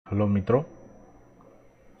Hello मित्रों,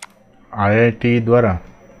 IITE द्वारा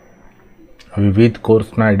विविध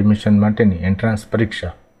कोर्सना एडमिशन माटेनी एंट्रांस परीक्षा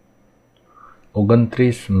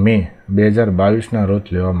 29 मे 2022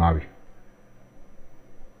 रोज लेवामां आवी।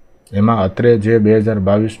 एमां अत्रे जे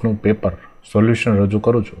 2022 पेपर सोल्यूशन रजू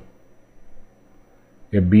करूँ छूं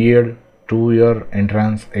ए B.Ed 2 year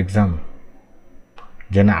एंट्रांस एक्जाम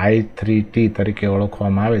जेने I3T तरीके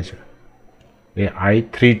ओळखवामां आवे छे, ए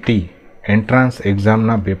I3T एंट्रांस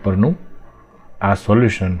एक्जामना पेपरનું आ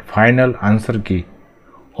सोल्यूशन फाइनल आंसर की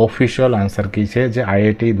ऑफिशियल आंसर की है जे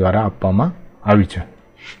IITE द्वारा आपवामां आवी छे।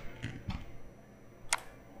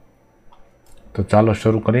 तो चलो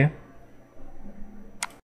शुरू करिए।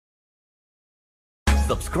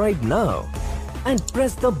 Subscribe now and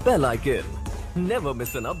press the bell icon. Never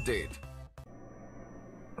miss an update.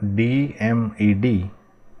 DMED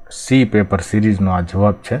C paper series no आ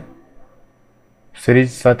जवाब है। सीरीज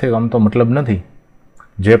साथे आम तो मतलब नहीं,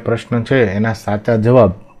 जे प्रश्न है एना साचा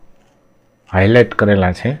जवाब हाईलाइट करेला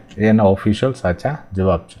है, एना ऑफिशियल साचा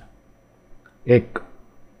जवाब है।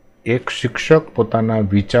 एक शिक्षक पोताना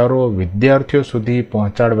विचारो विद्यार्थीओ सुधी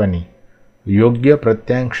पहोंचाडवानी योग्य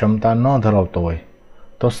प्रत्यायन क्षमता न धरावतो होय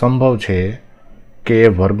तो संभव है कि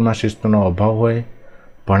वर्गमां शिस्तनो अभाव होय,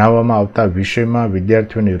 भणाववामां आवता विषयमां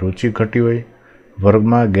विद्यार्थीओनी रुचि घटी होय,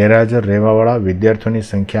 वर्गमां गैरहाजर रहेवावाळा विद्यार्थीओनी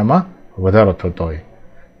संख्यामां વધારો થતો હોય।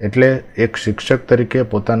 એટલે એક શિક્ષક તરીકે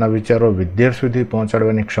પોતાના વિચારો વિદ્યાર્થી સુધી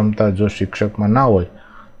પહોંચાડવાની ક્ષમતા જો શિક્ષકમાં ના હોય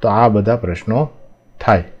તો આ બધા પ્રશ્નો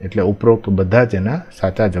થાય। એટલે ઉપરોક્ત બધા જ એના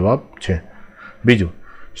સાચા જવાબ છે। બીજું,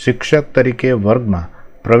 શિક્ષક તરીકે વર્ગમાં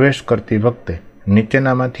પ્રવેશ કરતી વખતે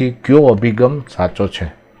નીચેનામાંથી કયો અભિગમ સાચો છે?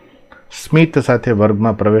 સ્મિત સાથે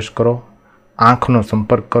વર્ગમાં પ્રવેશ કરો, આંખનો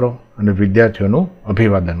સંપર્ક કરો અને વિદ્યાર્થીઓનું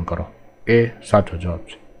અભિવાદન કરો, એ સાચો જવાબ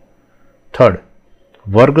છે। થર્ડ,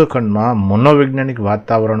 वर्गखंड में मनोवैज्ञानिक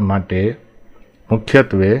वातावरण माटे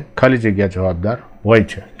मुख्यत्वे खाली जग्या जवाबदार होय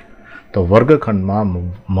छे। तो वर्गखंड में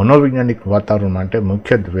मनोवैज्ञानिक वातावरण माटे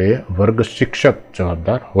मुख्यत्वे वर्ग शिक्षक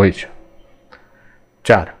जवाबदार होय छे।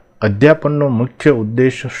 4, अध्यापननो मुख्य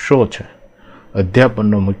उद्देश्य शो छे?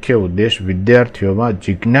 अध्यापननो मुख्य उद्देश्य विद्यार्थीओमां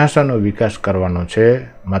जिज्ञासानो विकास करवानो छे,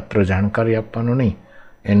 मात्र जानकारी आपवानो नहीं,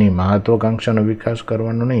 एनी महत्वाकांक्षानो विकास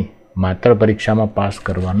करवानो नहीं, मात्र परीक्षामां पास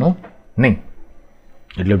करवानो नहीं।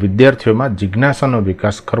 એટલે વિદ્યાર્થીઓમાં જિજ્ઞાસાનો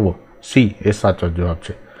વિકાસ કરવો, સી એ સાચો જવાબ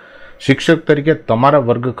છે। શિક્ષક તરીકે તમારા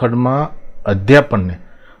વર્ગખંડમાં અધ્યાપનને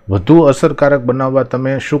વધુ અસરકારક બનાવવા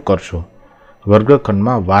તમે શું કરશો?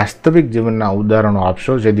 વર્ગખંડમાં વાસ્તવિક જીવનના ઉદાહરણો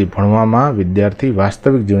આપશો, જેથી ભણવામાં વિદ્યાર્થી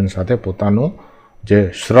વાસ્તવિક જીવન સાથે પોતાનું જે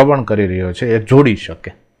શ્રવણ કરી રહ્યો છે એ જોડી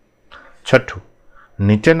શકે। છઠ્ઠું,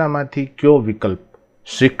 નીચેનામાંથી કયો વિકલ્પ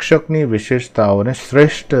શિક્ષકની વિશેષતાઓને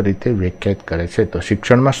શ્રેષ્ઠ રીતે વ્યાખ્યાયિત કરે છે? તો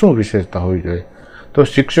શિક્ષણમાં શું વિશેષતા હોવી જોઈએ? तो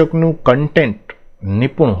शिक्षकનું कंटेंट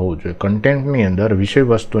निपुण होवुं जोईए, कंटेंटनी अंदर विषय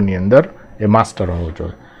वस्तुनी अंदर ए मास्टर होवो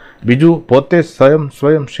जोईए। बीजू, पोते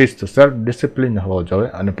स्वयं शिस्त सेल्फ डिसिप्लिन होवो जोईए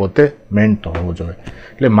अने पोते मेहनत होवो जोईए।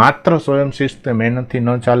 એટલે मात्र स्वयं शिस्त मेहनतथी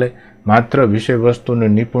न चाले, मात्र विषय वस्तुनी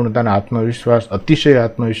निपुणता अने आत्मविश्वास अतिशय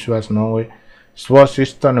आत्मविश्वास न होय,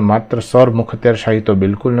 स्वशिस्त अने मात्र सरमुखत्यारशाही तो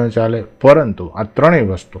बिल्कुल न चाले, परंतु आ त्रणेय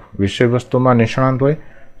वस्तु विषय वस्तुमां निष्णात होय,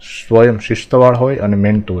 स्वयं शिस्तवाळ होय अने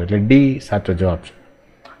मेहनतू होय। એટલે डी साचो जवाब छे।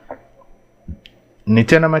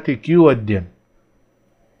 નીચેનામાંથી કયું અધ્યયન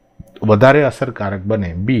વધારે અસરકારક બને?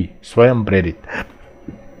 બી, સ્વયં પ્રેરિત।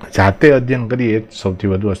 જાતે અધ્યયન કરીએ એ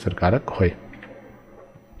સૌથી વધુ અસરકારક હોય।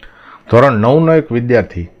 ધોરણ 9નો એક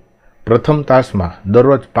વિદ્યાર્થી પ્રથમ તાસમાં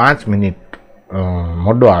દરરોજ 5 મિનિટ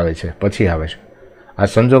મોડો આવે છે, પછી આવે છે। આ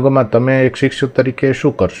સંજોગોમાં તમે એક શિક્ષક તરીકે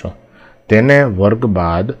શું કરશો? તેને વર્ગ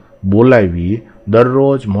બાદ બોલાવી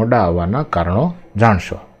દરરોજ મોડા આવવાના કારણો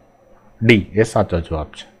જાણશો। ડી એ સાચો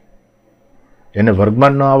જવાબ છે। એને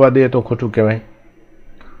વર્ગમાં ન આવવા દઈએ તો ખોટું કહેવાય।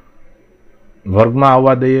 વર્ગમાં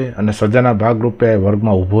આવવા દઈએ અને સજાના ભાગરૂપે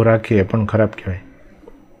વર્ગમાં ઊભો રાખીએ એ પણ ખરાબ કહેવાય।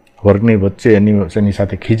 વર્ગની વચ્ચે એની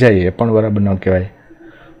સાથે ખીજાઈએ એ પણ બરાબર ન કહેવાય।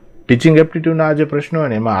 ટીચિંગ એપ્ટિટ્યૂડના આ જે પ્રશ્નો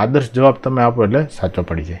હોય ને એમાં આદર્શ જવાબ તમે આપો એટલે સાચો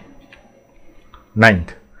પડી જાય।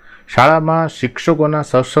 9th, શાળામાં શિક્ષકોના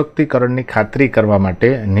સશક્તિકરણની ખાતરી કરવા માટે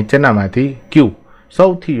નીચેનામાંથી કયું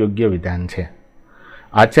સૌથી યોગ્ય વિધાન છે?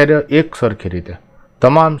 આચાર્ય એક સરખી રીતે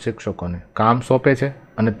તમામ શિક્ષકોને કામ સોંપે છે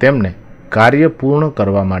અને તેમને કાર્ય પૂર્ણ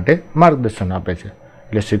કરવા માટે માર્ગદર્શન આપે છે,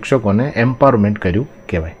 એટલે શિક્ષકોને એમ્પાવરમેન્ટ કર્યું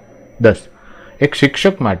કહેવાય। 10, એક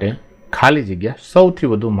શિક્ષક માટે ખાલી જગ્યા સૌથી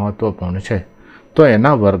વધુ મહત્વપૂર્ણ છે તો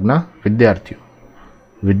એના વર્ગના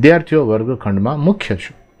વિદ્યાર્થીઓ વર્ગખંડમાં મુખ્ય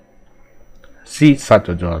છે। સી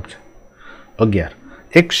સાચો જવાબ છે। 11,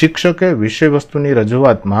 એક શિક્ષકે વિષય વસ્તુની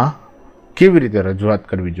રજૂઆતમાં કેવી રીતે રજૂઆત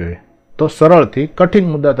કરવી જોઈએ? તો સરળથી કઠિન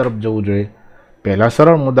મુદ્દા તરફ જવું જોઈએ। પહેલા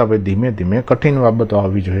સરળ મુદ્દા પછી ધીમે ધીમે કઠિન બાબતો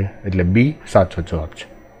આવવી જોઈએ, એટલે બી સાચો જવાબ છે।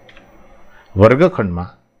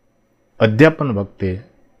 વર્ગખંડમાં અધ્યાપન વખતે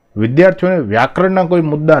વિદ્યાર્થીઓને વ્યાકરણના કોઈ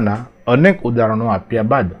મુદ્દાના અનેક ઉદાહરણો આપ્યા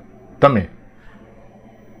બાદ તમે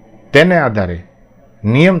તેને આધારે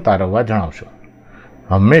નિયમ તારવવા જણાવશો.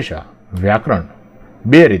 હંમેશા વ્યાકરણ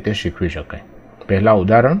બે રીતે શીખવી શકાય. પહેલાં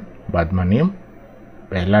ઉદાહરણ, બાદમાં નિયમ.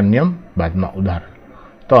 પહેલાં નિયમ, બાદમાં ઉદાહરણ.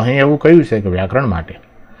 તો અહીં એવું કહ્યું છે કે વ્યાકરણ માટે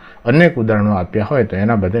અનેક ઉદાહરણો આપ્યા હોય તો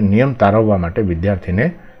એના બદલે નિયમ તારવવા માટે વિદ્યાર્થીને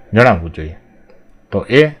જણાવવું જોઈએ. તો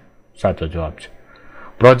એ સાચો જવાબ છે.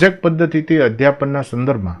 પ્રોજેક્ટ પદ્ધતિથી અધ્યાપનના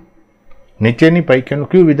સંદર્ભમાં નીચેની પૈકીનું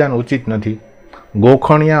કયું વિધાન ઉચિત નથી?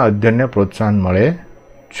 ગોખણિયા અધ્યયનને પ્રોત્સાહન મળે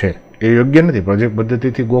છે. એ યોગ્ય નથી. પ્રોજેક્ટ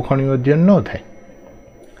પદ્ધતિથી ગોખણિયું અધ્યયન ન થાય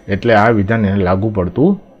એટલે આ વિધાન એને લાગુ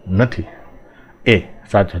પડતું નથી. એ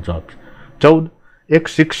સાચો જવાબ છે. 14. એક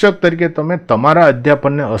શિક્ષક તરીકે તમે તમારા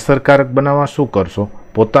અધ્યાપનને અસરકારક બનાવવા શું કરશો?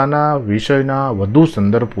 પોતાના વિષયના વધુ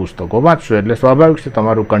સંદર્ભ પુસ્તકો વાંચશો. એટલે સ્વાભાવિક છે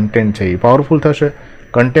તમારું કન્ટેન્ટ છે એ પાવરફુલ થશે.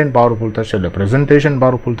 કન્ટેન્ટ પાવરફુલ થશે એટલે પ્રેઝન્ટેશન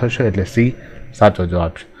પાવરફુલ થશે. એટલે સી સાચો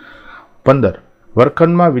જવાબ છે. 15.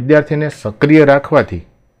 વર્ગખંડમાં વિદ્યાર્થીને સક્રિય રાખવાથી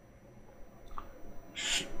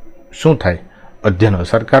શું થાય? અધ્યયન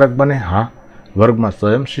અસરકારક બને. હા. વર્ગમાં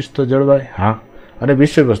સ્વયં શિસ્ત જળવાય. હા. અને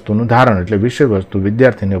વિષય વસ્તુનું ધારણ એટલે વિષય વસ્તુ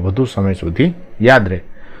વિદ્યાર્થીને વધુ સમય સુધી યાદ રહે.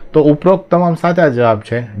 તો ઉપરોક્ત તમામ સાચા જવાબ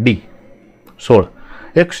છે ડી. 16.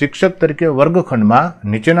 એક શિક્ષક તરીકે વર્ગખંડમાં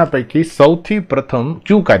નીચેના પૈકી સૌથી પ્રથમ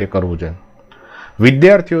કયું કાર્ય કરવું જોઈએ?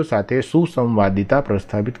 વિદ્યાર્થીઓ સાથે સુસંવાદિતા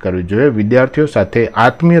પ્રસ્થાપિત કરવી જોઈએ. વિદ્યાર્થીઓ સાથે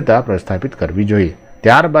આત્મીયતા પ્રસ્થાપિત કરવી જોઈએ.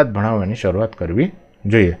 ત્યારબાદ ભણાવવાની શરૂઆત કરવી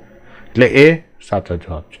જોઈએ. એટલે એ સાચો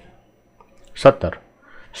જવાબ છે. 17.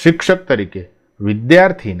 શિક્ષક તરીકે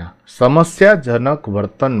વિદ્યાર્થીના સમસ્યાજનક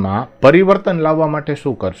વર્તનમાં પરિવર્તન લાવવા માટે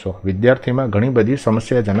શું કરશો? વિદ્યાર્થીમાં ઘણી બધી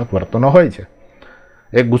સમસ્યાજનક વર્તનો હોય છે.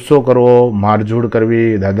 એ ગુસ્સો કરવો, મારઝૂડ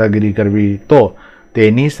કરવી, દાદાગીરી કરવી. તો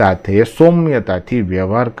તેની સાથે સૌમ્યતાથી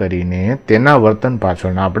વ્યવહાર કરીને તેના વર્તન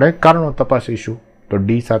પાછળના આપણે કારણો તપાસીશું. તો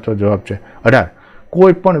ડી સાચો જવાબ છે. 18.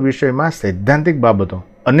 કોઈ પણ વિષયમાં સૈદ્ધાંતિક બાબતો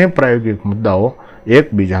અને પ્રાયોગિક મુદ્દાઓ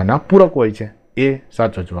એકબીજાના પૂરક હોય છે. એ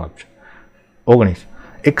સાચો જવાબ છે. 19.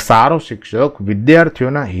 એક સારો શિક્ષક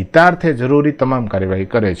વિદ્યાર્થીઓના હિતાર્થે જરૂરી તમામ કાર્યવાહી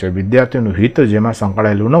કરે છે. વિદ્યાર્થીઓનું હિત જેમાં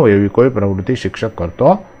સંકળાયેલું ન હોય એવી કોઈ પ્રવૃત્તિ શિક્ષક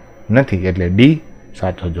કરતો નથી. એટલે ડી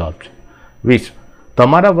સાચો જવાબ છે. 20.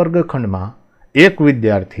 તમારા વર્ગખંડમાં એક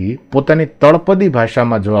વિદ્યાર્થી પોતાની તળપદી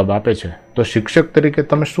ભાષામાં જવાબ આપે છે તો શિક્ષક તરીકે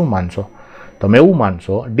તમે શું માનશો? તમે એવું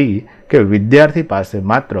માનશો ડી કે વિદ્યાર્થી પાસે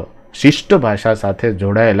માત્ર શિષ્ટ ભાષા સાથે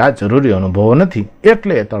જોડાયેલા જરૂરી અનુભવો નથી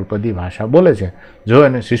એટલે એ તળપદી ભાષા બોલે છે. જો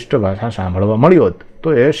એને શિષ્ટ ભાષા સાંભળવા મળી હોત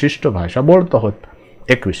તો એ શિષ્ટ ભાષા બોલતો હોત.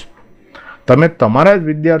 21. તમે તમારા જ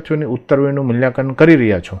વિદ્યાર્થીઓની ઉત્તરવહીનું મૂલ્યાંકન કરી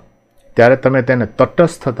રહ્યા છો ત્યારે તમે તેને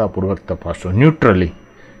તટસ્થતાપૂર્વક તપાસો. ન્યુટ્રલી.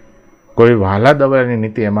 કોઈ વહાલા દવાની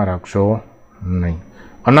નીતિ એમાં રાખશો નહીં.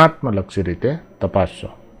 અનાત્મલક્ષી રીતે તપાસશો.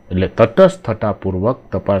 એટલે તટસ્થતાપૂર્વક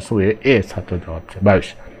તપાસવું એ સાચો જવાબ છે.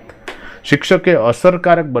 22. શિક્ષકે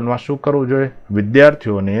અસરકારક બનવા શું કરવું જોઈએ?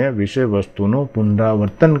 વિદ્યાર્થીઓને વિષય વસ્તુનું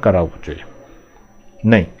પુનરાવર્તન કરાવવું જોઈએ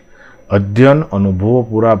નહીં. અધ્યયન અનુભવો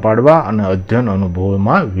પૂરા પાડવા અને અધ્યયન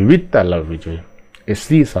અનુભવોમાં વિવિધતા લાવવી જોઈએ. એ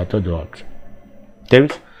સી સાચો જવાબ છે.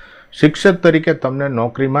 23. શિક્ષક તરીકે તમને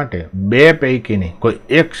નોકરી માટે બે પૈકીની કોઈ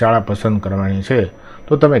એક શાળા પસંદ કરવાની છે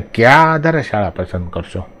તો તમે કયા આધારે શાળા પસંદ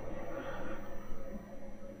કરશો?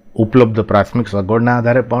 ઉપલબ્ધ પ્રાથમિક સગવડના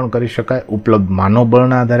આધારે પણ કરી શકાય, ઉપલબ્ધ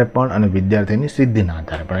માનવબળના આધારે પણ અને વિદ્યાર્થીની સિદ્ધિના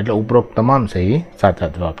આધારે પણ. એટલે ઉપરોક્ત તમામ છે એ સાચા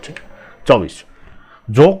જવાબ છે. 24.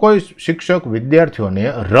 જો કોઈ શિક્ષક વિદ્યાર્થીઓને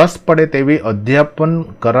રસ પડે તેવી અધ્યાપન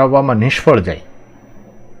કરાવવામાં નિષ્ફળ જાય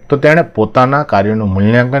તો તેણે પોતાના કાર્યનું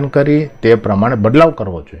મૂલ્યાંકન કરી તે પ્રમાણે બદલાવ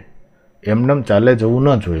કરવો જોઈએ. એમનેમ ચાલે જવું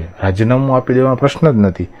ન જોઈએ. રાજીનામું આપી દેવાનો પ્રશ્ન જ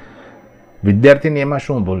નથી. વિદ્યાર્થીની એમાં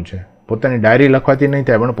શું ભૂલ છે? પોતાની ડાયરી લખવાથી નહીં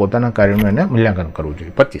થાય પણ પોતાના કાર્યનું એને મૂલ્યાંકન કરવું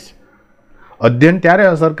જોઈએ. 25. અધ્યયન ત્યારે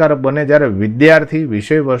અસરકારક બને જ્યારે વિદ્યાર્થી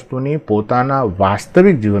વિષય વસ્તુની પોતાના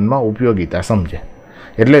વાસ્તવિક જીવનમાં ઉપયોગિતા સમજે.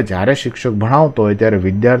 એટલે જ્યારે શિક્ષક ભણાવતો હોય ત્યારે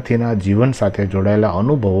વિદ્યાર્થીના જીવન સાથે જોડાયેલા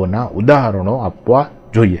અનુભવોના ઉદાહરણો આપવા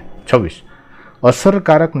જોઈએ. 26.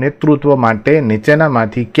 અસરકારક નેતૃત્વ માટે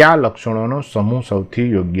નીચેનામાંથી કયા લક્ષણોનો સમૂહ સૌથી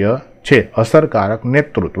યોગ્ય છે? અસરકારક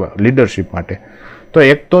નેતૃત્વ લીડરશિપ માટે તો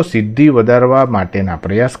એક તો સિદ્ધિ વધારવા માટેના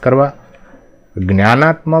પ્રયાસ કરવા,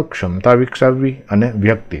 જ્ઞાનાત્મક ક્ષમતા વિકસાવવી અને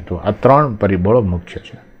વ્યક્તિત્વ. આ 3 પરિબળો મુખ્ય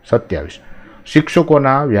છે. 27.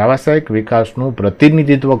 શિક્ષકોના વ્યાવસાયિક વિકાસનું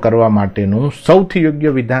પ્રતિનિધિત્વ કરવા માટેનું સૌથી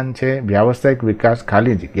યોગ્ય વિધાન છે વ્યાવસાયિક વિકાસ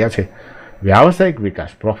ખાલી જગ્યા છે. વ્યાવસાયિક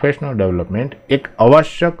વિકાસ પ્રોફેશનલ ડેવલપમેન્ટ એક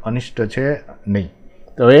આવશ્યક અનિષ્ટ છે નહીં.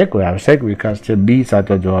 તો એક વ્યાવસાયિક વિકાસ છે. બી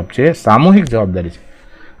સાચો જવાબ છે. સામૂહિક જવાબદારી છે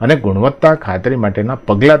અને ગુણવત્તા ખાતરી માટેના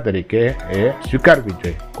પગલાં તરીકે એ સ્વીકારવી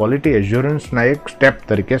જોઈએ. ક્વોલિટી એશ્યોરન્સના એક સ્ટેપ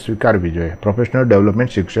તરીકે સ્વીકારવી જોઈએ. પ્રોફેશનલ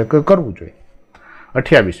ડેવલપમેન્ટ શિક્ષકે કરવું જોઈએ.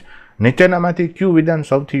 28. નીચેનામાંથી કયું વિધાન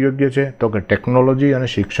સૌથી યોગ્ય છે? તો કે ટેકનોલોજી અને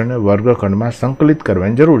શિક્ષણને વર્ગખંડમાં સંકલિત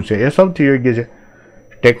કરવાની જરૂર છે. એ સૌથી યોગ્ય છે.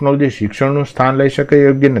 ટેકનોલોજી શિક્ષણનું સ્થાન લઈ શકે એ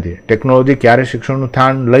યોગ્ય નથી. ટેકનોલોજી ક્યારે શિક્ષણનું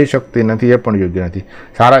સ્થાન લઈ શકતી નથી એ પણ યોગ્ય નથી.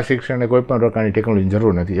 સારા શિક્ષણને કોઈ પણ પ્રકારની ટેકનોલોજીની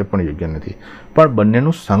જરૂર નથી એ પણ યોગ્ય નથી. પણ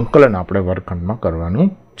બંનેનું સંકલન આપણે વર્ગખંડમાં કરવાનું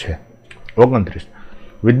છે. 29.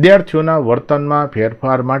 વિદ્યાર્થીઓના વર્તનમાં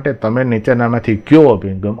ફેરફાર માટે તમે નીચેનામાંથી કયો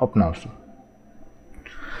અભિગમ અપનાવશો?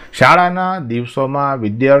 શાળાના દિવસોમાં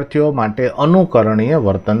વિદ્યાર્થીઓ માટે અનુકરણીય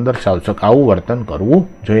વર્તન દર્શાવશો. આવું વર્તન કરવું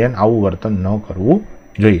જોઈએ અને આવું વર્તન ન કરવું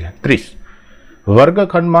જોઈએ. 30.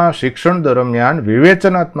 વર્ગખંડમાં શિક્ષણ દરમિયાન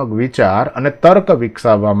વિવેચનાત્મક વિચાર અને તર્ક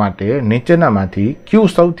વિકસાવવા માટે નીચેનામાંથી કયું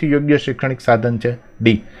સૌથી યોગ્ય શૈક્ષણિક સાધન છે?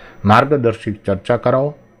 ડી. માર્ગદર્શિત ચર્ચા કરાવો,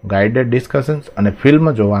 ગાઈડેડ ડિસ્કશન્સ અને ફિલ્મ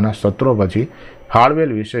જોવાના સત્રો પછી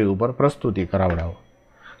ફાળવેલ વિષય ઉપર પ્રસ્તુતિ કરાવડાવો.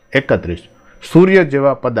 31. સૂર્ય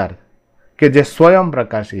જેવા પદાર્થ કે જે સ્વયં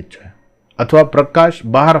પ્રકાશિત છે અથવા પ્રકાશ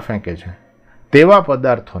બહાર ફેંકે છે તેવા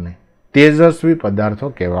પદાર્થોને તેજસ્વી પદાર્થો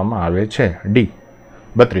કહેવામાં આવે છે. ડી.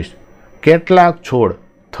 32. કેટલાક છોડ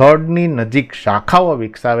થડની નજીક શાખાઓ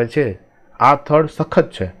વિકસાવે છે. આ થડ સખત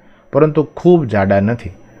છે પરંતુ ખૂબ જાડા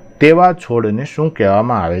નથી. તેવા છોડને શું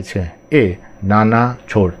કહેવામાં આવે છે? એ નાના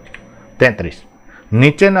છોડ. 33.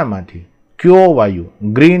 નીચેનામાંથી કયો વાયુ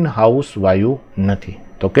ગ્રીન હાઉસ વાયુ નથી?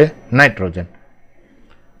 તો કે નાઇટ્રોજન.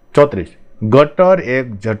 34. ગટર એક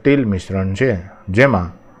જટિલ મિશ્રણ છે જેમાં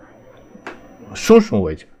શું શું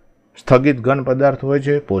હોય છે? સ્થગિત ઘન પદાર્થ હોય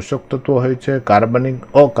છે, પોષક તત્વો હોય છે, કાર્બનિક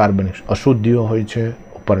અકાર્બનિક અશુદ્ધિઓ હોય છે.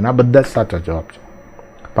 ઉપરના બધા જ સાચા જવાબ છે.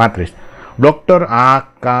 35. ડૉક્ટર આંખ,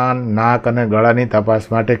 કાન, નાક અને ગળાની તપાસ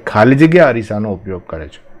માટે ખાલી જગ્યા અરીસાનો ઉપયોગ કરે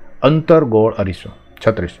છે. અંતરગોળ અરીસો.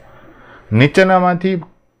 36. નીચેનામાંથી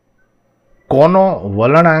કોનો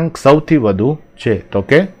વલણાંક સૌથી વધુ છે? તો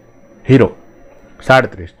કે હીરો.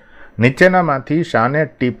 37. નીચેનામાંથી શાને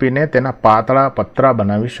ટીપીને તેના પાતળા પતરા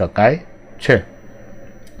બનાવી શકાય છે?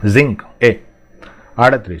 ઝિંક. એ.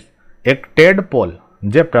 38. એક ટેડપોલ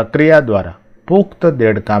જે પ્રક્રિયા દ્વારા પુખ્ત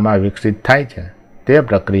દેડકામાં વિકસિત થાય છે તે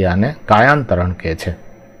પ્રક્રિયાને કાયાંતરણ કહે છે.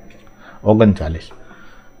 39.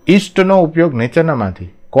 ઈસ્ટનો ઉપયોગ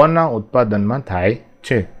નીચેનામાંથી કોના ઉત્પાદનમાં થાય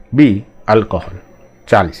છે? બી. આલ્કોહોલ.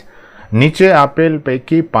 40. નીચે આપેલ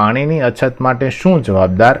પૈકી પાણીની અછત માટે શું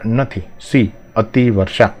જવાબદાર નથી? સી.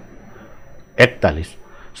 અતિવર્ષા. 41.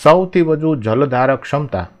 સૌથી વધુ જલધારક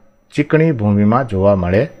ક્ષમતા ચીકણી ભૂમિમાં જોવા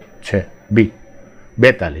મળે છે? બી.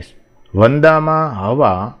 42. વંદામાં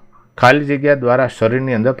હવા ખાલી જગ્યા દ્વારા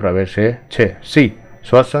શરીરની અંદર પ્રવેશે છે? સી.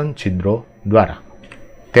 શ્વસન છિદ્રો દ્વારા.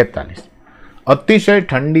 43. અતિશય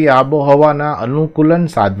ઠંડી આબોહવાના અનુકૂલન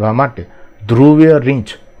સાધવા માટે ધ્રુવીય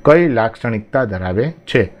રીંછ કઈ લાક્ષણિકતા ધરાવે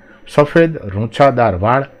છે? સફેદ રૂંછાદાર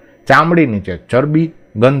વાળ, ચામડી નીચે ચરબી,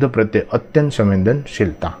 ગંધ પ્રત્યે અત્યંત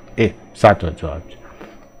સંવેદનશીલતા. એ સાચો જવાબ છે.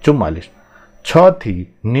 44. 6 થી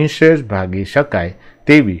નિશેષ ભાગી શકાય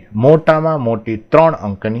તેવી મોટામાં મોટી 3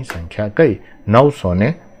 અંકની સંખ્યા કઈ?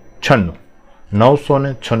 996.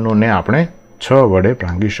 996 ને આપણે 6 વડે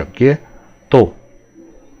ભાંગી શકીએ તો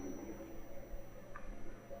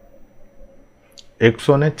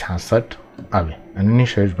 166 આવે અને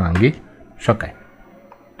નિશેષ ભાંગી શકાય.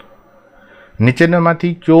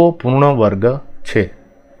 નીચેનામાંથી કયો પૂર્ણ વર્ગ છે?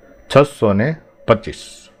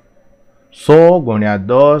 625. 100 ગુણ્યા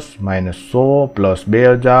 10 માઇનસ 100 પ્લસ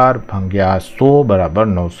 2000 ભાગ્યા 100 બરાબર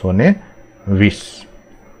 920.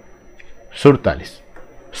 47.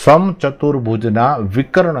 સમચતુર્ભુજના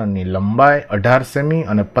વિકર્ણની લંબાઈ 18 સેમી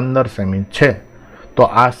અને 15 સેમી છે તો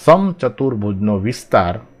આ સમચતુર્ભુજનો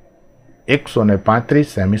વિસ્તાર 135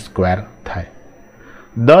 સેમી સ્ક્વેર થાય.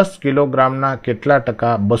 10 કિલોગ્રામના કેટલા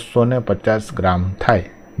ટકા 250 ગ્રામ થાય?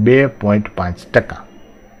 2.5%.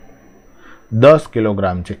 10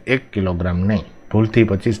 કિલોગ્રામ છે, 1 કિલોગ્રામ નહીં. ભૂલથી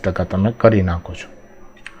 25% તમે કરી નાખો છો.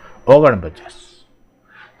 49.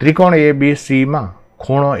 ત્રિકોણ ABCમાં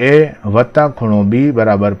ખૂણો A વત્તા ખૂણો B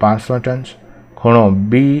બરાબર 65 અંશ, ખૂણો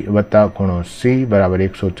B વત્તા ખૂણો C બરાબર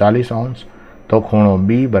 140 અંશ, તો ખૂણો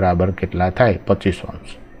B બરાબર કેટલા થાય? 25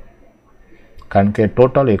 અંશ. કારણ કે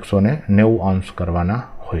ટોટલ 190 અંશ કરવાના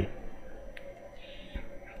હોય.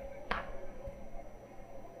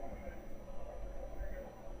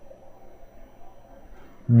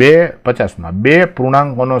 બે 50માં 2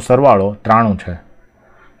 પૂર્ણાંકોનો સરવાળો 93 છે.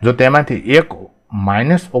 જો તેમાંથી એક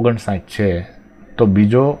 -59 છે તો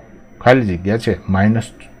બીજો ખાલી જગ્યા છે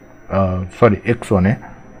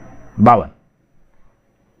 -152.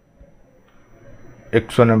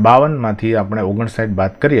 152 માંથી આપણે 59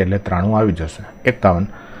 બાદ કરીએ એટલે 93 આવી જશે. 51.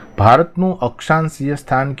 ભારતનું અક્ષાંશીય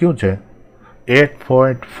સ્થાન કયું છે?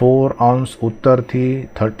 8.4 અંશ ઉત્તરથી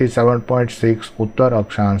 37.6 ઉત્તર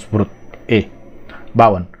અક્ષાંશ વૃત્ત. એ.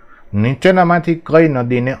 52. નીચેનામાંથી કઈ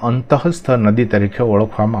નદીને અંતઃસ્થ નદી તરીકે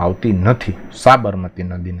ઓળખવામાં આવતી નથી? સાબરમતી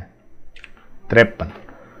નદીને. 53.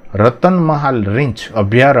 રતનમહાલ રીંછ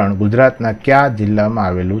અભયારણ્ય ગુજરાતના કયા જિલ્લામાં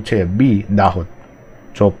આવેલું છે? બી. દાહોદ.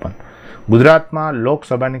 54. ગુજરાતમાં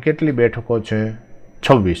લોકસભાની કેટલી બેઠકો છે?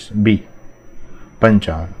 26. બી.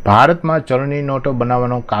 55. ભારતમાં ચલણી નોટો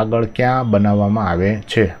બનાવવાનો કાગળ ક્યાં બનાવવામાં આવે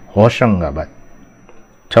છે? હોશંગાબાદ.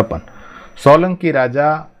 56. સોલંકી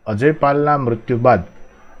રાજા અજયપાલના મૃત્યુ બાદ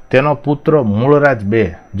તેનો પુત્ર મૂળરાજ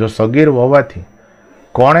બે જો સગીર હોવાથી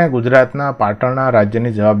કોણે ગુજરાતના પાટણના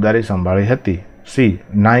રાજ્યની જવાબદારી સંભાળી હતી? સી.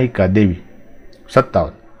 નાયિકા દેવી.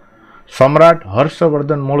 57. સમ્રાટ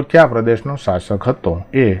હર્ષવર્ધન મૂળ કયા પ્રદેશનો શાસક હતો?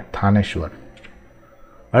 એ. થાનેશ્વર.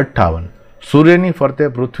 58. સૂર્યની ફરતે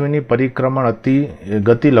પૃથ્વીની પરિક્રમણ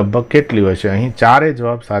ગતિ લગભગ કેટલી હોય છે? અહીં ચારે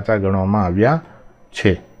જવાબ સાચા ગણવામાં આવ્યા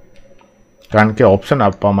છે, કારણ કે ઓપ્શન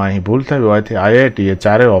આપવામાં અહીં ભૂલ થઈ હોવાથી IITએ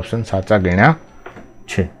ચારે ઓપ્શન સાચા ગણ્યા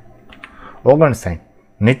છે. 59.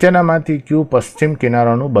 નીચેનામાંથી કયું પશ્ચિમ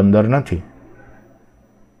કિનારાનું બંદર નથી?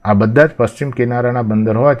 આ બધા જ પશ્ચિમ કિનારાના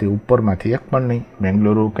બંદર હોવાથી ઉપરમાંથી એક પણ નહીં.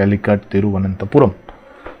 બેંગલુરુ, કેલિકટ, તિરુવનંતપુરમ.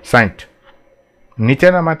 60.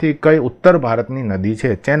 નીચેનામાંથી કઈ ઉત્તર ભારતની નદી છે?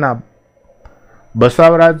 જેના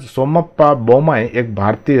બસવરાજ સોમપ્પા બોમાઈ એક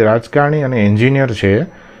ભારતીય રાજકારણી અને એન્જિનિયર છે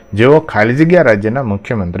જેઓ ખાલી જગ્યા રાજ્યના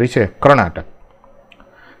મુખ્યમંત્રી છે. કર્ણાટક.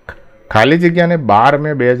 ખાલી જગ્યાને 12 મે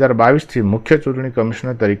 2022થી મુખ્ય ચૂંટણી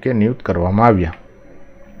કમિશનર તરીકે નિયુક્ત કરવામાં આવ્યા.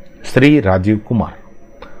 શ્રી રાજીવ કુમાર.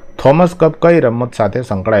 થોમસ કપ કઈ રમત સાથે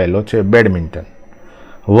સંકળાયેલો છે? બેડમિન્ટન.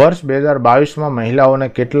 વર્ષ 2022માં મહિલાઓને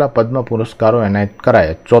કેટલા પદ્મ પુરસ્કારો એનાયત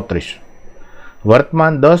કરાયા? 34.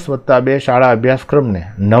 વર્તમાન 10+2 શાળા અભ્યાસક્રમને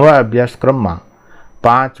નવા અભ્યાસક્રમમાં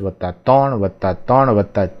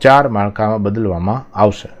 5+3+3+4 માળખામાં બદલવામાં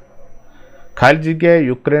આવશે. ખાલી જગ્યાએ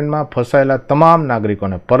યુક્રેનમાં ફસાયેલા તમામ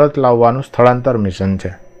નાગરિકોને પરત લાવવાનું સ્થળાંતર મિશન છે.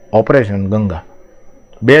 ઓપરેશન ગંગા.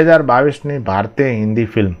 2022ની ભારતીય હિન્દી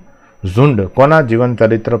ફિલ્મ ઝુંડ કોના જીવન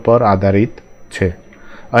ચરિત્ર પર આધારિત છે?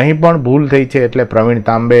 અહીં પણ ભૂલ થઈ છે, એટલે પ્રવીણ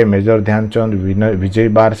તાંબે, મેજર ધ્યાનચંદ, વિજય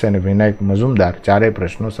બારસે અને વિનાયક મજુમદાર ચારેય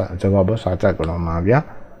પ્રશ્નો જવાબો સાચા ગણવામાં આવ્યા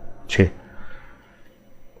છે.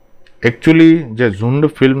 એકચ્યુઅલી જે ઝુંડ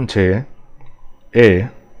ફિલ્મ છે એ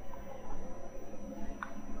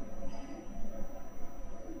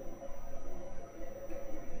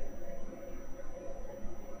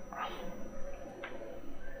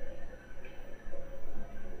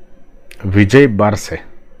વિજય બારસે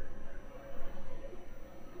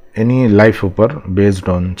એની લાઈફ ઉપર બેઝડ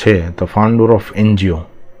ઓન છે. The founder of NGO.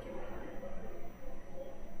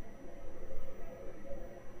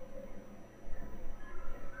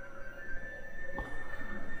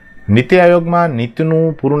 નીતિ આયોગમાં નીતિનું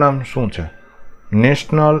પૂરું નામ શું છે?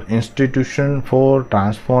 National institution four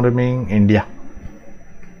transforming India.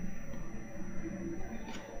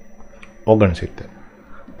 69.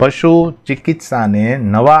 પશુ ચિકિત્સાને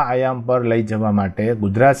નવા આયામ પર લઈ જવા માટે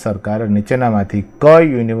ગુજરાત સરકારે નીચેનામાંથી કઈ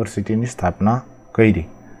યુનિવર્સિટીની સ્થાપના કરી?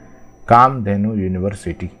 કામધેનુ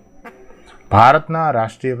યુનિવર્સિટી. ભારતના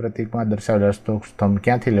રાષ્ટ્રીય પ્રતીકમાં દર્શાવેલ અશોક સ્તંભ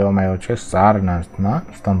ક્યાંથી લેવામાં આવ્યો છે? સારનાથના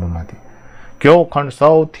સ્તંભમાંથી. કયો ખંડ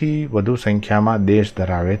સૌથી વધુ સંખ્યામાં દેશ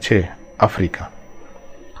ધરાવે છે? આફ્રિકા.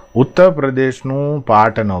 ઉત્તર પ્રદેશનું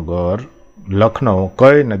પાટનગર લખનઉ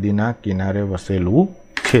કઈ નદીના કિનારે વસેલું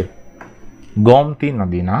છે? ગોમતી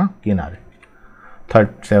નદીના કિનારે.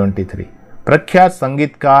 73. પ્રખ્યાત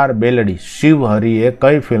સંગીતકાર બેલડી શિવહરીએ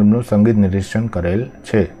કઈ ફિલ્મનું સંગીત નિરીક્ષણ કરેલ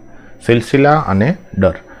છે? સિલસિલા અને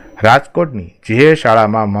ડર. રાજકોટની જે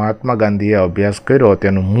શાળામાં મહાત્મા ગાંધીએ અભ્યાસ કર્યો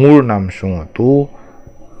તેનું મૂળ નામ શું હતું?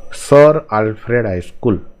 Sir Alfred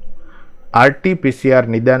high school. RT-PCR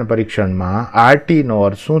નિદાન પરીક્ષણમાં RT નો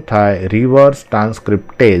અર્થ શું થાય? રિવર્સ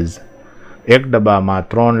ટ્રાન્સક્રિપ્ટેઝ. એક ડબ્બામાં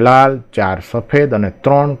 3 લાલ, 4 સફેદ અને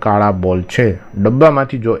 3 કાળા બોલ છે.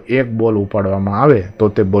 ડબ્બામાંથી જો એક બોલ ઉપાડવામાં આવે તો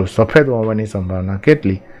તે બોલ સફેદ હોવાની સંભાવના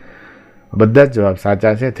કેટલી? બધા જ જવાબ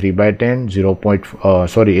સાચા છે. 3/10, 0.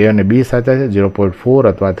 A અને B સાચા છે. 0.4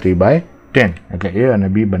 અથવા 3/10, એટલે A અને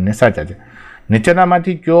B બંને સાચા છે.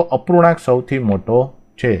 નીચેનામાંથી કયો અપૂર્ણાંક સૌથી મોટો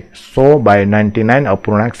છે? 100/99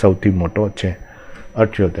 અપૂર્ણાંક સૌથી મોટો છે.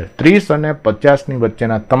 78. 30 અને 50ની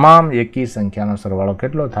વચ્ચેના તમામ એકી સંખ્યાનો સરવાળો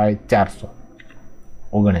કેટલો થાય?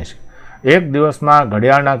 479. એક દિવસમાં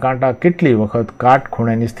ઘડિયાળના કાંટા કેટલી વખત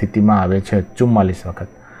કાટખૂણેની સ્થિતિમાં આવે છે? 44 વખત.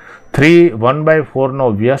 1/4નો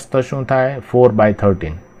વ્યસ્ત શું થાય?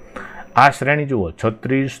 4/13. આ શ્રેણી જુઓ,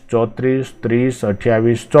 36, 34, 30,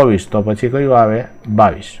 28, 24, તો પછી કયું આવે?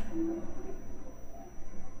 22.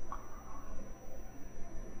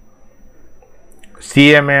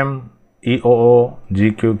 CMM, EOO,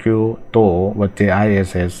 GQQ, તો વચ્ચે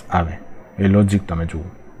ISS આવે. એ લોજિક તમે જુઓ,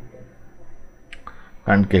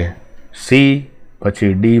 કારણ કે C,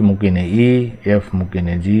 પછી ડી મૂકીને ઈ, એફ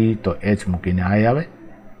મૂકીને જી, તો એચ મૂકીને આઈ આવે,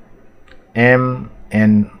 એમ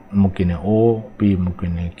એન મૂકીને ઓ, પી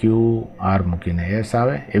મૂકીને ક્યુ, આર મૂકીને એસ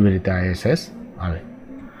આવે, એવી રીતે ISS આવે.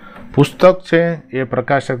 પુસ્તક છે એ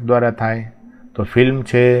પ્રકાશક દ્વારા થાય, તો ફિલ્મ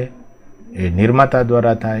છે એ નિર્માતા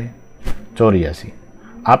દ્વારા થાય. 84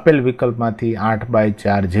 આપેલ વિકલ્પમાંથી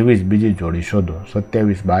 8/4 જેવી જ બીજી જોડી શોધો.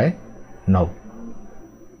 27/9.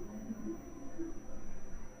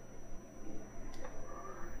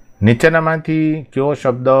 નીચેનામાંથી કયો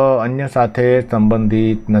શબ્દ અન્ય સાથે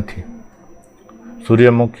સંબંધિત નથી?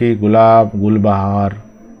 સૂર્યમુખી, ગુલાબ, ગુલબહાર,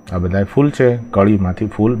 આ બધા ફૂલ છે, કળીમાંથી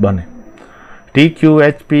ફૂલ બને.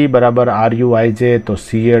 TQHP બરાબર RUIJ, તો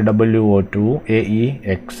CAWO2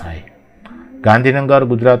 AEXI. ગાંધીનગર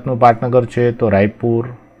ગુજરાતનું પાટનગર છે, તો રાયપુર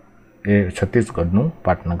એ છત્તીસગઢનું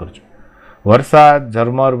પાટનગર છે. વરસાદ,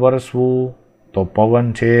 ઝરમર, વરસવું, તો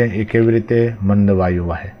પવન છે એ કેવી રીતે? મંદ વાયુ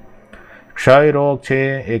વાહે. ક્ષય રોગ છે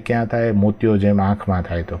એ ક્યાં થાય? મોતિયો જેમ આંખમાં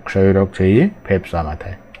થાય, તો ક્ષય રોગ છે એ ફેફસામાં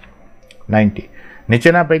થાય. 90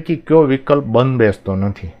 નીચેના પૈકી કયો વિકલ્પ બંધ બેસતો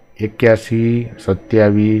નથી? 81,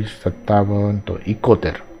 27, 57, તો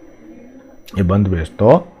 71 એ બંધ બેસતો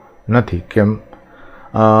નથી. કેમ?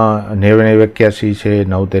 90 81 છે,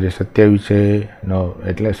 9 27 છે, 9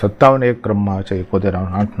 એટલે 57 એક ક્રમમાં છે, 71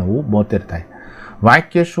 8 9 72 થાય.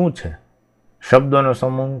 વાક્ય શું છે? શબ્દોનો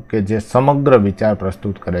સમૂહ કે જે સમગ્ર વિચાર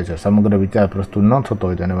પ્રસ્તુત કરે છે. સમગ્ર વિચાર પ્રસ્તુત ન થતો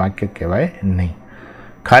હોય તો એને વાક્ય કહેવાય નહીં.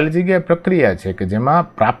 ખાલી જગ્યા પ્રક્રિયા છે કે જેમાં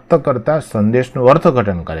પ્રાપ્તકર્તા સંદેશનું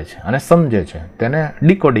અર્થઘટન કરે છે અને સમજે છે, તેને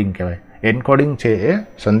ડીકોડિંગ કહેવાય. એન્કોડિંગ છે એ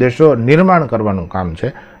સંદેશો નિર્માણ કરવાનું કામ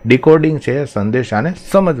છે, ડીકોડિંગ છે એ સંદેશાને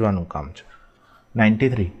સમજવાનું કામ છે.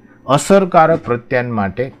 93 અસરકારક પ્રત્યાયન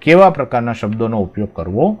માટે કેવા પ્રકારના શબ્દોનો ઉપયોગ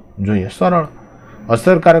કરવો જોઈએ? સરળ.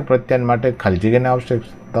 અસરકારક પ્રત્યાયન માટે ખાલી જગ્યાની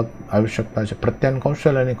આવશ્યકતા છે. પ્રત્યાયન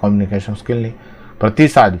કૌશલ્યની, કોમ્યુનિકેશન સ્કિલની.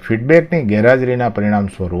 પ્રતિસાદ, ફીડબેકની ગેરહાજરીના પરિણામ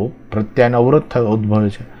સ્વરૂપ પ્રત્યાયન અવરોધ ઉદ્ભવે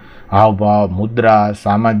છે. હાવભાવ, મુદ્રા,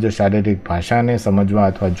 સામાજ્ય, શારીરિક ભાષાને સમજવા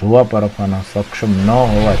અથવા જોવા પરખવાના સક્ષમ ન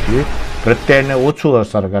હોવાથી પ્રત્યાયનને ઓછું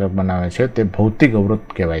અસરકારક બનાવે છે, તે ભૌતિક અવરોધ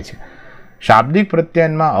કહેવાય છે. શાબ્દિક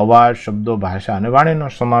પ્રત્યાયનમાં અવાજ, શબ્દો, ભાષા અને વાણીનો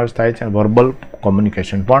સમાવેશ થાય છે. વર્બલ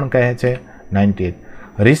કોમ્યુનિકેશન પણ કહે છે. 98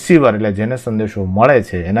 રિસીવર એટલે જેને સંદેશો મળે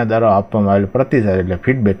છે એના દ્વારા આપવામાં આવેલ પ્રતિસાદ એટલે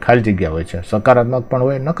ફીડબેક ખાલી જગ્યા હોય છે. સકારાત્મક પણ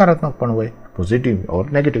હોય, નકારાત્મક પણ હોય, પોઝિટિવ ઓર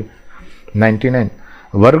નેગેટિવ. 99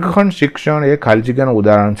 વર્ગખંડ શિક્ષણ એ ખાલી જગ્યાનું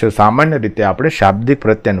ઉદાહરણ છે. સામાન્ય રીતે આપણે શાબ્દિક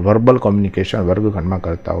પ્રત્યાયન વર્બલ કોમ્યુનિકેશન વર્ગખંડમાં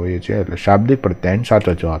કરતા હોઈએ છીએ, એટલે શાબ્દિક પ્રત્યાયન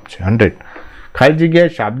સાચો જવાબ છે. 100 ખાલી જગ્યાએ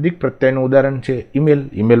શાબ્દિક પ્રત્યાયનનું ઉદાહરણ છે ઈમેલ.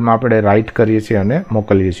 ઈમેલમાં આપણે રાઇટ કરીએ છીએ અને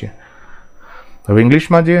મોકલીએ છીએ. હવે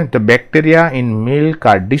ઇંગ્લિશમાં જોઈએ તો bacteria in milk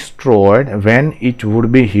R ડિસ્ટ્રોયડ when it would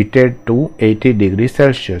be heated two 80 degree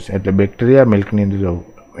Celsius. એટલે બેક્ટેરિયા મિલ્કની અંદર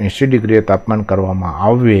 80 ડિગ્રી તાપમાન કરવામાં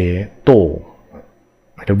આવે તો,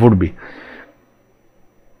 એટલે would be.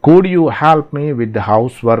 Could you help me with the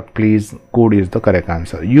housework, please? Could is the correct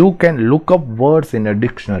answer. You can look up words in a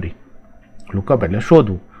dictionary. Look up એટલે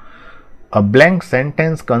શોધવું. A blank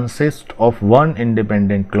sentence consists of one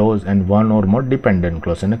independent clause and one or more dependent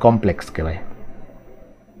clause. એને complex કહેવાય.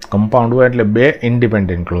 Compound હોય એટલે બે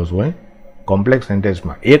independent close હોય. Complex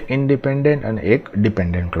સેન્ટેન્સમાં એક independent અને એક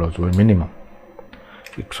ડિપેન્ડન્ટ ક્લોઝ હોય minimum.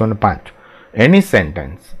 105 Any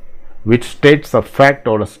sentence which states a fact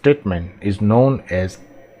or a statement is known as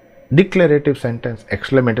ડિક્લેરેટિવ sentence.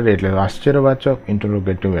 Exclamatory એટલે આશ્ચર્યવાચક,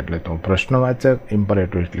 ઇન્ટરોગેટિવ એટલે તો પ્રશ્નવાચક,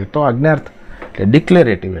 ઇમ્પરેટિવ એટલે તો આજ્ઞાર્થ, એટલે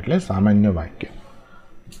ડિક્લેરેટિવ એટલે સામાન્ય વાક્ય,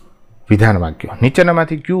 વિધાન વાક્ય.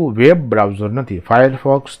 નીચેનામાંથી કયું વેબ બ્રાઉઝર નથી?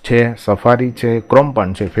 ફાયરફોક્સ છે, સફારી છે, ક્રોમ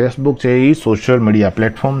પણ છે, ફેસબુક છે, એ સોશિયલ મીડિયા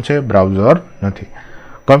પ્લેટફોર્મ છે, બ્રાઉઝર નથી.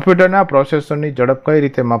 કમ્પ્યુટરના પ્રોસેસરની ઝડપ કઈ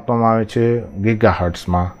રીતે માપવામાં આવે છે?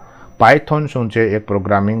 ગીગાહર્ટ્ઝમાં. પાયથોન શું છે? એક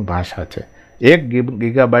પ્રોગ્રામિંગ ભાષા છે. 1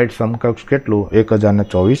 ગીગાબાઇટ સમકક્ષ કેટલું?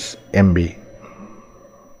 1024 MB.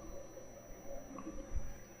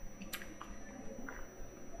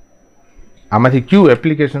 આમાંથી ક્યુ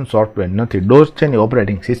એપ્લિકેશન સોફ્ટવેર નથી? ડોસ છે ને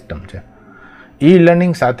ઓપરેટિંગ સિસ્ટમ છે. ઈ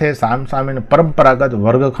લર્નિંગ સાથે સામસામે પરંપરાગત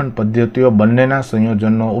વર્ગખંડ પદ્ધતિઓ બંનેના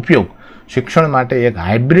સંયોજનનો ઉપયોગ શિક્ષણ માટે એક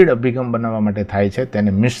હાઇબ્રિડ અભિગમ બનાવવા માટે થાય છે.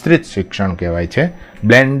 તેને મિશ્રિત શિક્ષણ કહેવાય છે,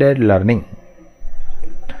 બ્લેન્ડેડ લર્નિંગ.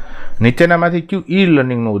 નીચેનામાંથી કયું ઈ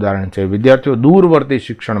લર્નિંગનું ઉદાહરણ છે? વિદ્યાર્થીઓ દૂરવર્તી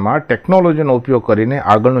શિક્ષણમાં ટેકનોલોજીનો ઉપયોગ કરીને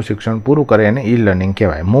આગળનું શિક્ષણ પૂરું કરે એને ઈ લર્નિંગ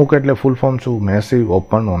કહેવાય. મૂક એટલે ફૂલ ફોર્મ શું? Massive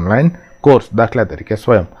open online course. દાખલા તરીકે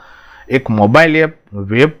સ્વયં એક મોબાઈલ એપ,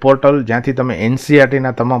 વેબ પોર્ટલ જ્યાંથી તમે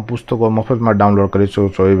NCERTના તમામ પુસ્તકો મફતમાં ડાઉનલોડ કરી શકો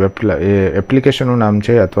છો. એ એપ્લિકેશનનું નામ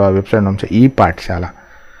છે અથવા વેબસાઇટનું નામ છે ઈ પાઠશાલા.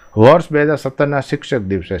 વર્ષ 2017ના શિક્ષક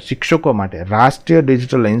દિવસે શિક્ષકો માટે રાષ્ટ્રીય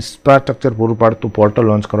ડિજિટલ ઇન્ફ્રાસ્ટ્રક્ચર પૂરું પાડતું પોર્ટલ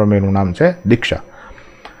લોન્ચ કરવામાં એનું નામ છે દીક્ષા.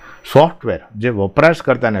 સોફ્ટવેર જે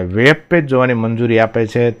વપરાશકર્તાને વેબ પેજ જોવાની મંજૂરી આપે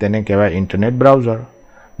છે તેને કહેવાય ઇન્ટરનેટ બ્રાઉઝર.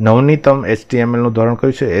 નવનીતમ HTMLનું ધોરણ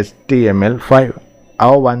કયું છે? HTML5.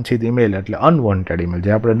 અવાંછિત ઈમેલ એટલે અનવોન્ટેડ ઈમેલ,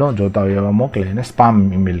 જે આપણે ન જોતા હોય એવા મોકલે એને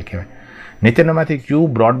સ્પામ ઈમેલ કહેવાય. નીચેનામાંથી ક્યુ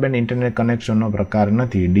બ્રોડબેન્ડ ઇન્ટરનેટ કનેક્શનનો પ્રકાર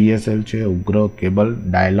નથી? DSL છે, ઉગ્ર કેબલ,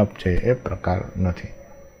 ડાયલ-અપ છે, એ પ્રકાર નથી.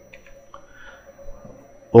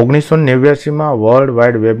 1989માં વર્લ્ડ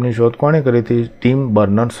વાઇડ વેબની શોધ કોણે કરી હતી? ટિમ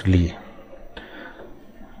બર્નર્સ-લી.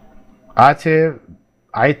 આ છે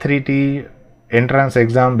I3T entrance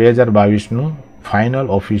exam 2022નું final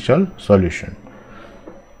official solution.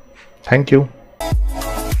 Thank you.